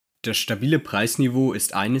Das stabile Preisniveau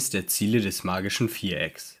ist eines der Ziele des Magischen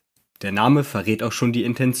Vierecks. Der Name verrät auch schon die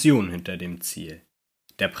Intention hinter dem Ziel.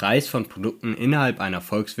 Der Preis von Produkten innerhalb einer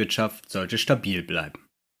Volkswirtschaft sollte stabil bleiben.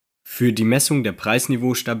 Für die Messung der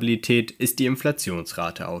Preisniveaustabilität ist die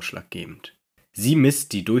Inflationsrate ausschlaggebend. Sie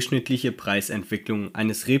misst die durchschnittliche Preisentwicklung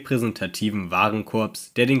eines repräsentativen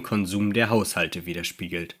Warenkorbs, der den Konsum der Haushalte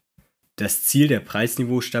widerspiegelt. Das Ziel der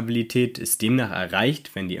Preisniveaustabilität ist demnach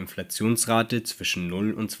erreicht, wenn die Inflationsrate zwischen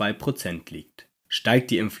 0 und 2% liegt.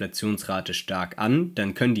 Steigt die Inflationsrate stark an,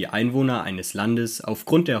 dann können die Einwohner eines Landes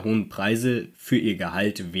aufgrund der hohen Preise für ihr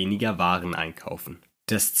Gehalt weniger Waren einkaufen.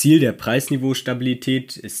 Das Ziel der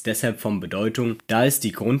Preisniveaustabilität ist deshalb von Bedeutung, da es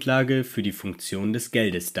die Grundlage für die Funktion des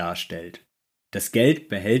Geldes darstellt. Das Geld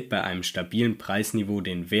behält bei einem stabilen Preisniveau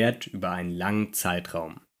den Wert über einen langen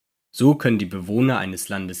Zeitraum. So können die Bewohner eines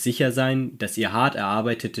Landes sicher sein, dass ihr hart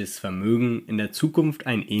erarbeitetes Vermögen in der Zukunft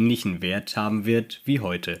einen ähnlichen Wert haben wird wie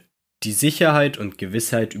heute. Die Sicherheit und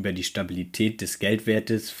Gewissheit über die Stabilität des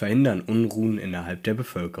Geldwertes verhindern Unruhen innerhalb der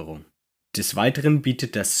Bevölkerung. Des Weiteren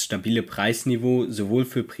bietet das stabile Preisniveau sowohl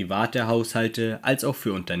für private Haushalte als auch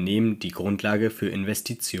für Unternehmen die Grundlage für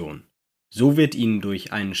Investitionen. So wird ihnen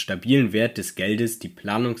durch einen stabilen Wert des Geldes die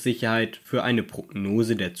Planungssicherheit für eine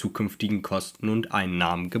Prognose der zukünftigen Kosten und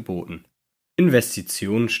Einnahmen geboten.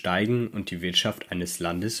 Investitionen steigen und die Wirtschaft eines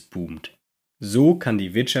Landes boomt. So kann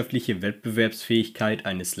die wirtschaftliche Wettbewerbsfähigkeit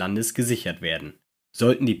eines Landes gesichert werden.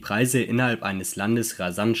 Sollten die Preise innerhalb eines Landes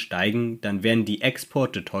rasant steigen, dann werden die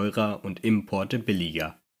Exporte teurer und Importe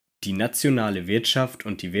billiger. Die nationale Wirtschaft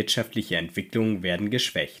und die wirtschaftliche Entwicklung werden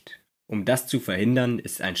geschwächt. Um das zu verhindern,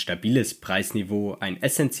 ist ein stabiles Preisniveau ein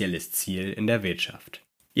essentielles Ziel in der Wirtschaft.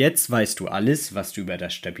 Jetzt weißt du alles, was du über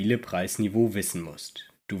das stabile Preisniveau wissen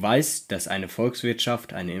musst. Du weißt, dass eine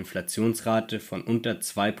Volkswirtschaft eine Inflationsrate von unter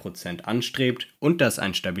 2% anstrebt und dass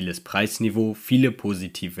ein stabiles Preisniveau viele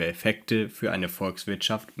positive Effekte für eine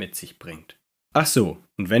Volkswirtschaft mit sich bringt. Ach so,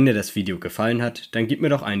 und wenn dir das Video gefallen hat, dann gib mir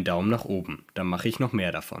doch einen Daumen nach oben, dann mache ich noch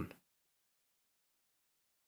mehr davon.